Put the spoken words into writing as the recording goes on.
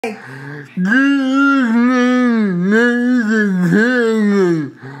Good evening, ladies and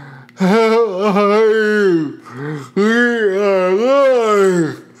gentlemen. How are you? We are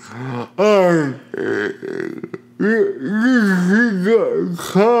live on this.com,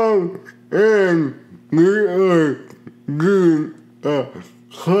 and we are doing a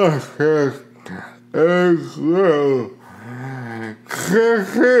podcast as well.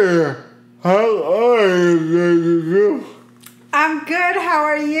 Cecilia, how are you, ladies? I'm good. How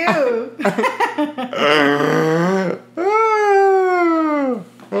are you?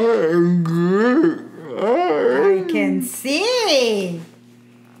 I'm good. I can see.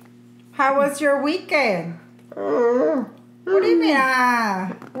 How was your weekend? What do you mean?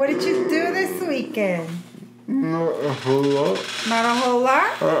 What did you do this weekend? Not a whole lot. Not a whole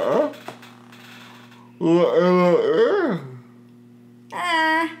lot? What about you?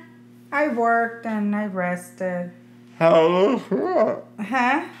 I worked and I rested. How was what?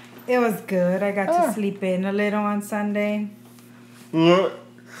 Huh? It was good. I got to sleep in a little on Sunday. What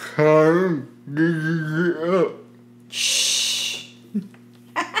time did you get up? Shh.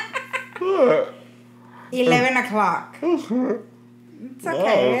 What? 11 o'clock. It's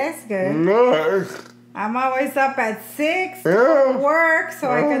okay. That's good. Nice. I'm always up at 6 for work, so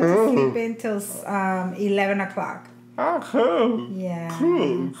I got to sleep until 11 o'clock. Okay. Yeah.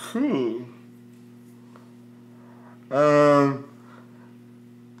 Cool.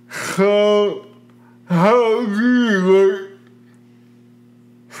 So, how do you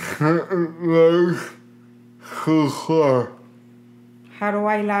like so far? How do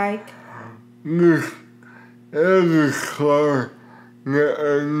I like? This avatar that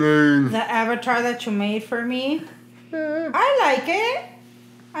I made. The avatar that you made for me? I like it.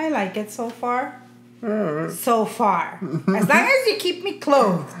 I like it so far. So far. As long as you keep me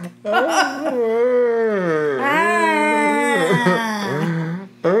clothed.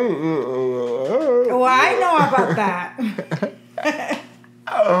 Oh, I know about that.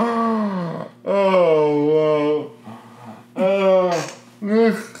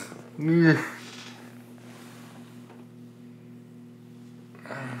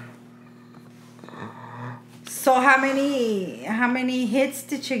 So how many hits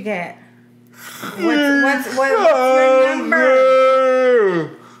did you get? What's your number?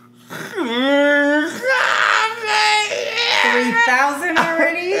 3,000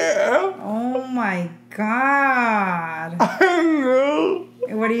 already? Oh my God. I know.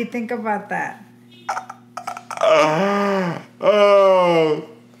 What do you think about that?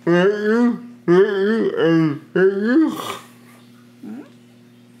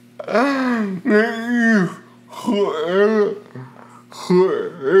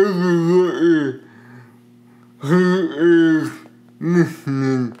 Everybody who is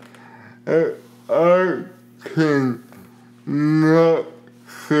listening, I can not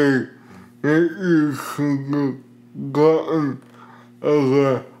say that you should have gotten of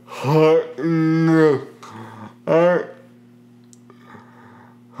a hot enough.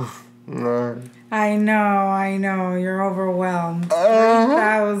 I know. You're overwhelmed.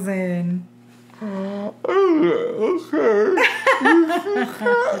 3,000. Okay.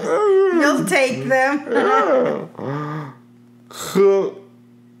 You'll take them. So,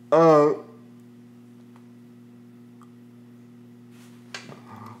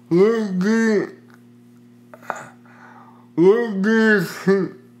 what do you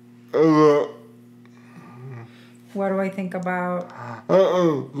think about? What do I think about?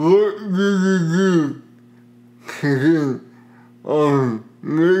 What did you do today on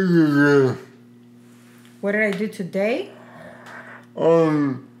New What did I do today?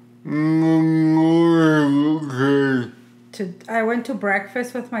 On Memorial Day. I went to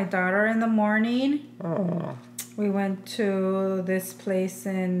breakfast with my daughter in the morning. We went to this place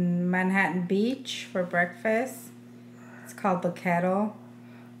in Manhattan Beach for breakfast. It's called The Kettle.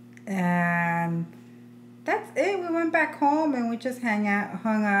 And that's it. We went back home and we just hung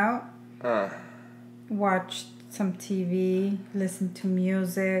out, watched some TV, listened to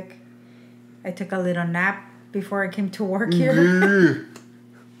music. I took a little nap before I came to work here.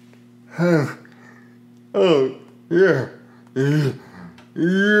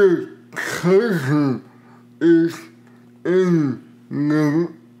 Your cousin is in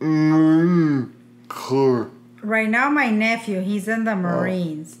the Marine Corps. Right now, my nephew, he's in the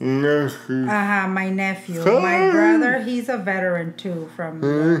Marines. Nephew. My nephew. My brother, he's a veteran too from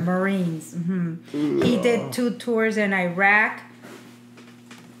the Marines. He did 2 tours in Iraq.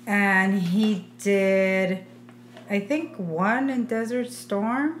 And he did, I think, 1 in Desert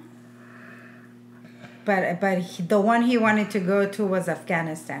Storm. But the one he wanted to go to was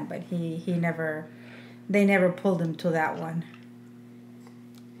Afghanistan. But they never pulled him to that one.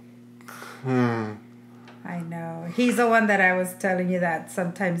 I know. He's the one that I was telling you that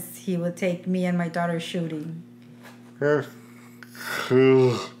sometimes he would take me and my daughter shooting. That's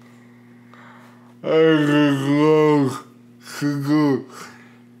cool. I just love to go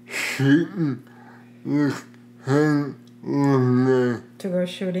shooting with him one day. To go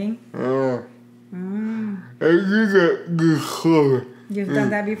shooting? I did that before. You've done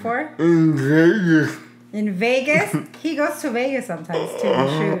that before? In Vegas. In Vegas? He goes to Vegas sometimes too to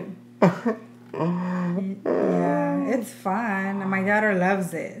shoot. Yeah, it's fun. My daughter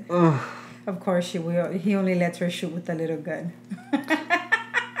loves it. Of course she will. He only lets her shoot with a little gun.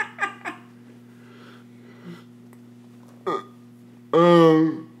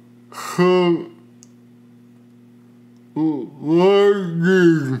 So, what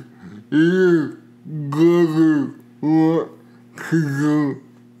did your brother want to do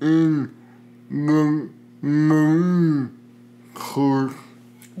in the Marine Corps?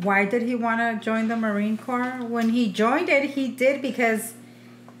 Why did he want to join the Marine Corps? When he joined it, he did because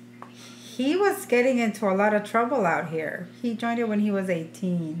he was getting into a lot of trouble out here. He joined it when he was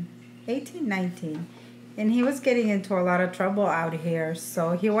 19. And he was getting into a lot of trouble out here.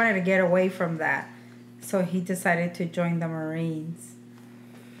 So he wanted to get away from that. So he decided to join the Marines.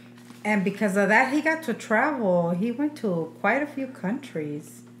 And because of that, he got to travel. He went to quite a few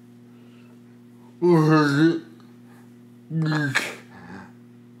countries. Was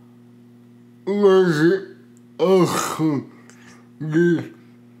it also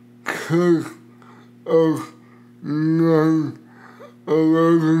because of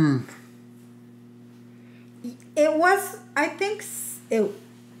 9/11? It was, I think,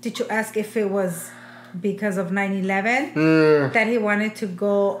 did you ask if it was because of 9/11 that he wanted to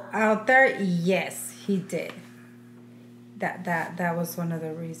go out there? Yes, he did. That was one of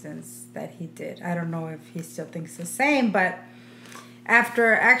the reasons that he did. I don't know if he still thinks the same, but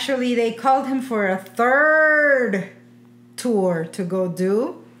after actually they called him for a third tour to go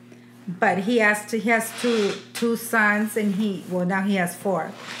do, but he has two sons, and now he has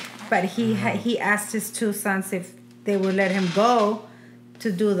 4. But he asked his 2 sons if they would let him go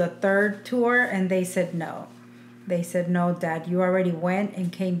to do the third tour, and they said no. They said, no, Dad, you already went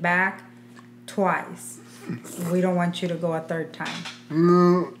and came back twice. We don't want you to go a third time.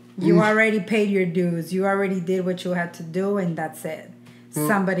 No. You already paid your dues. You already did what you had to do, and that's it.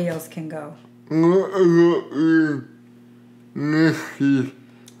 Somebody else can go. What about your nephew?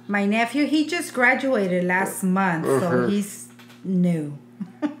 My nephew, he just graduated last month, so he's new.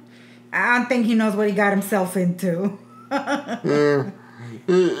 I don't think he knows what he got himself into. Yeah, it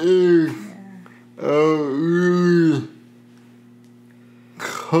is a really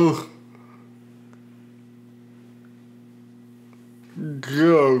tough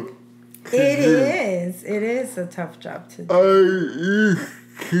job. It is. It is a tough job to do. I used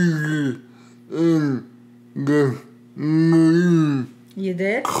to be in the Marine You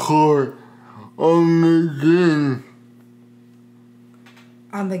did? Corps on the game.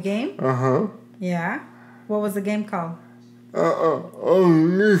 On the game? Yeah. What was the game called?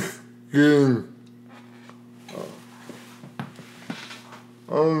 On this game.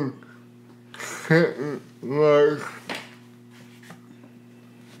 On second life.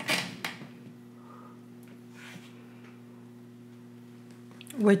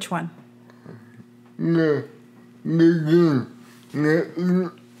 Which one? The game that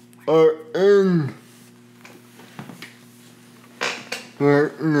you are in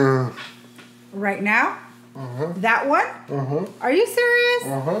right now. Right now? That one? Are you serious?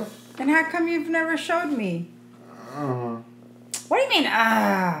 And how come you've never showed me? What do you mean,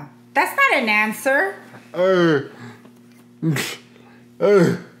 that's not an answer. I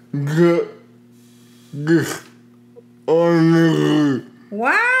got this on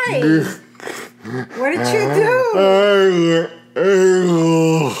Why? What did you do?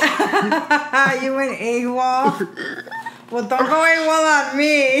 You went AWOL? Well, don't go AWOL on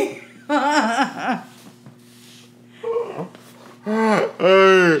me. I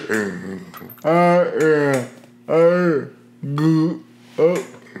grew up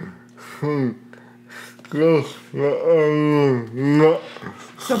from stuff that I was not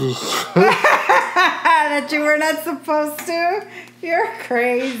that you were not supposed to? You're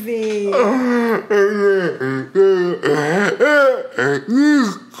crazy. And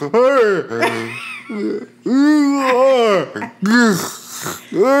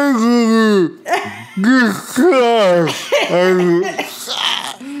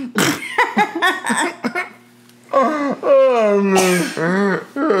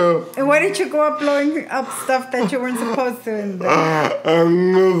why did you go up blowing up stuff that you weren't supposed to in there?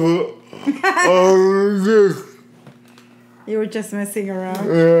 You were just messing around?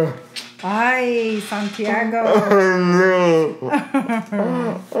 Yeah. Ay, Santiago.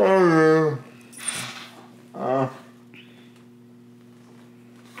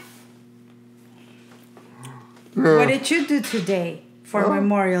 What did you do today for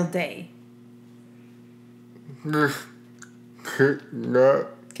Memorial Day? Just kick that.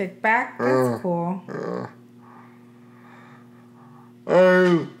 Kick back? That's cool.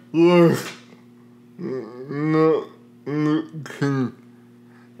 I was not looking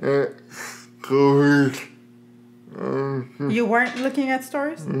at stories. You weren't looking at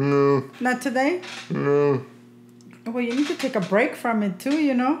stories? No, Not today? no. Well, you need to take a break from it too,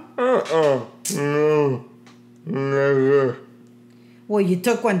 you know? No, never. Well, you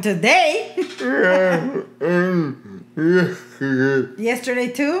took one today. Yeah, yesterday Yesterday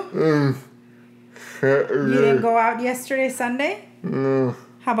too? and Saturday. You didn't go out yesterday, Sunday? No.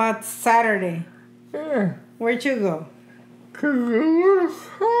 How about Saturday? Yeah, Where'd you go? 'cause it was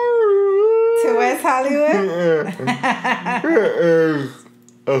To West Hollywood? Yeah. It is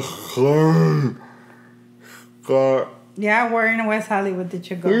a fun spot. Yeah, where in West Hollywood did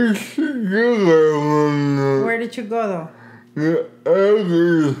you go? We should go there one night. Where did you go though? The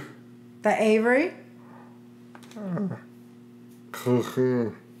Avery The Avery?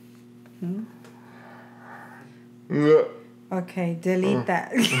 cooking. Yeah. Okay, delete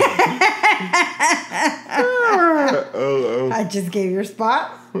that. I just gave your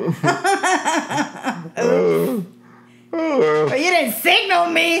spot. But you didn't signal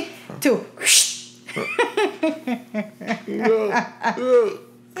me to.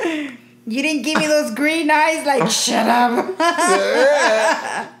 You didn't give me those green eyes like, shut up.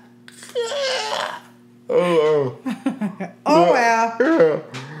 Oh well. Yeah.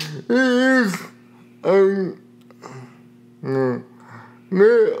 It is.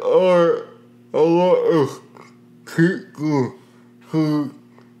 There are a lot of people who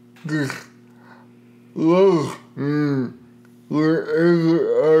just love me wherever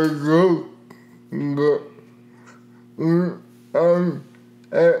I go, but when I'm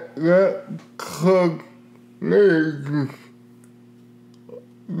at that club, they just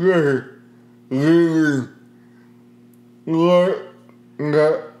they really like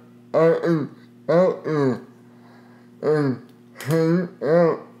that I am out there and hang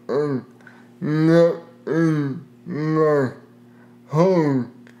out and not in my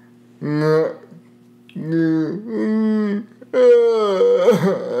home, not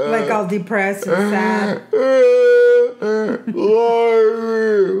Like all depressed and sad.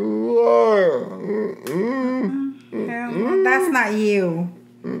 Well, that's not you.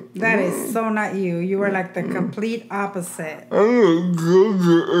 That is so not you. You were like the complete opposite. I'm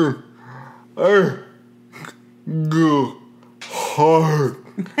gonna go go hard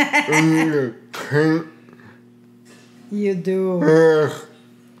in the paint. You do. Yes.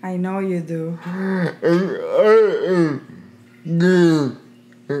 I know you do. And I am being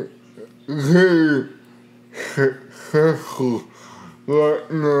very successful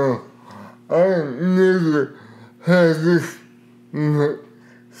right now. I never had this much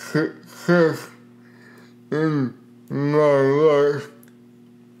success in my life.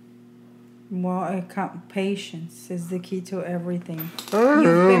 Well, patience is the key to everything. I You've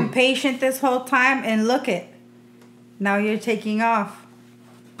know. been patient this whole time, and look it. Now you're taking off.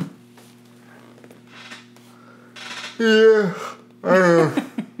 Yeah, I know.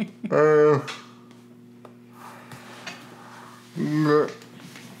 I know.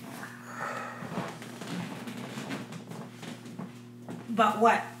 But But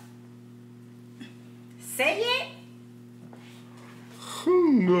what? Say it.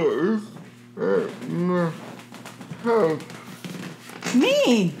 who knows at my house?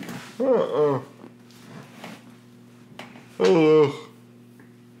 Me. Hello.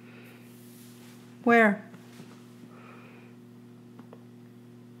 Where?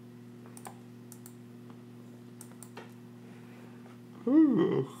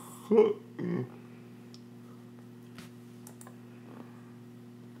 Who the fuck?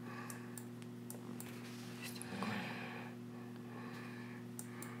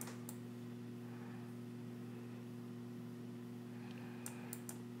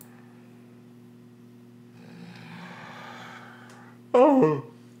 Oh.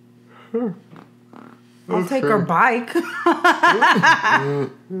 I'll take her bike.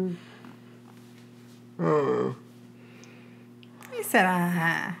 He said,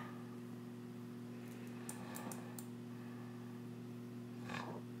 uh-huh.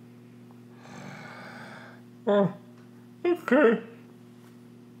 Oh. Okay.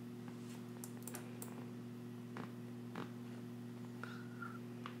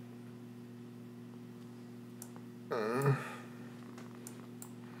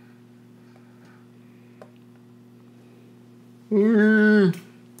 we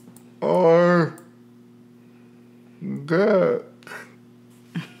are back.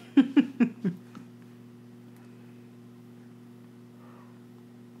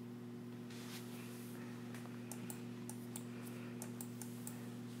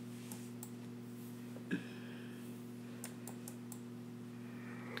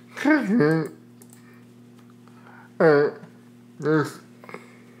 Second, this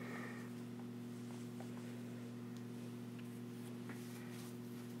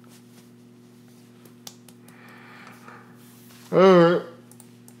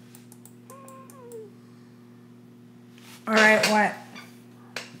All right, what?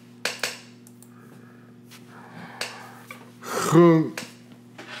 so,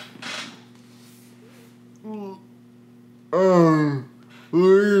 we are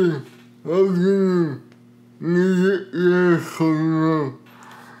need your phone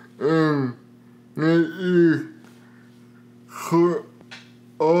and maybe for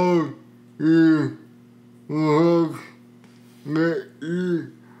all you love that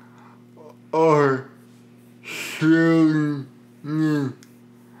you are sharing me.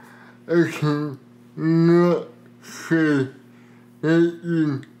 I can not say thank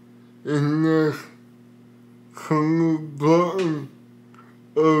you enough from the bottom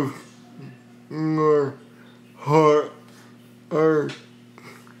of my heart.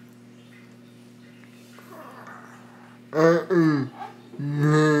 I am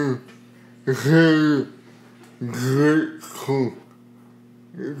very grateful,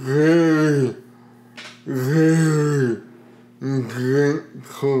 very, very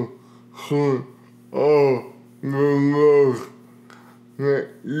grateful for all the love that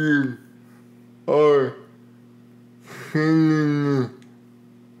you are sending me,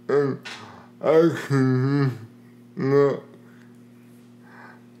 and I can not,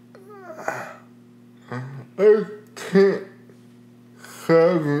 I can't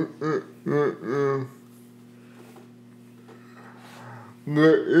fathom it right now.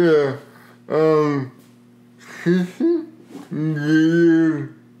 But yeah, Sissy, do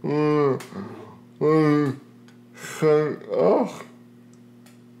you wanna sign off?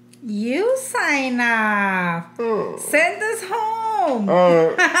 You sign off. Send us home.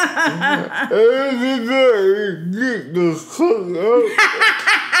 Everybody get the fuck up.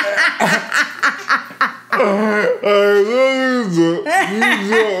 I love you.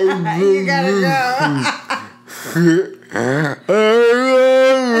 You gotta go. I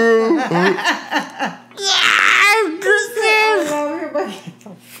love you. I love you, but get the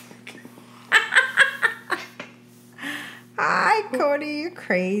fuck. Hi, Cody, you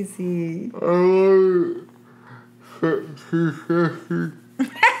crazy. I love you.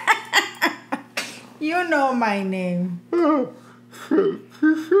 You know my name.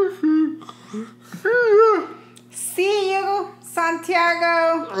 See you,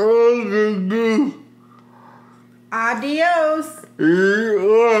 Santiago. Adios.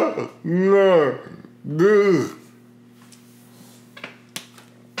 You are not this.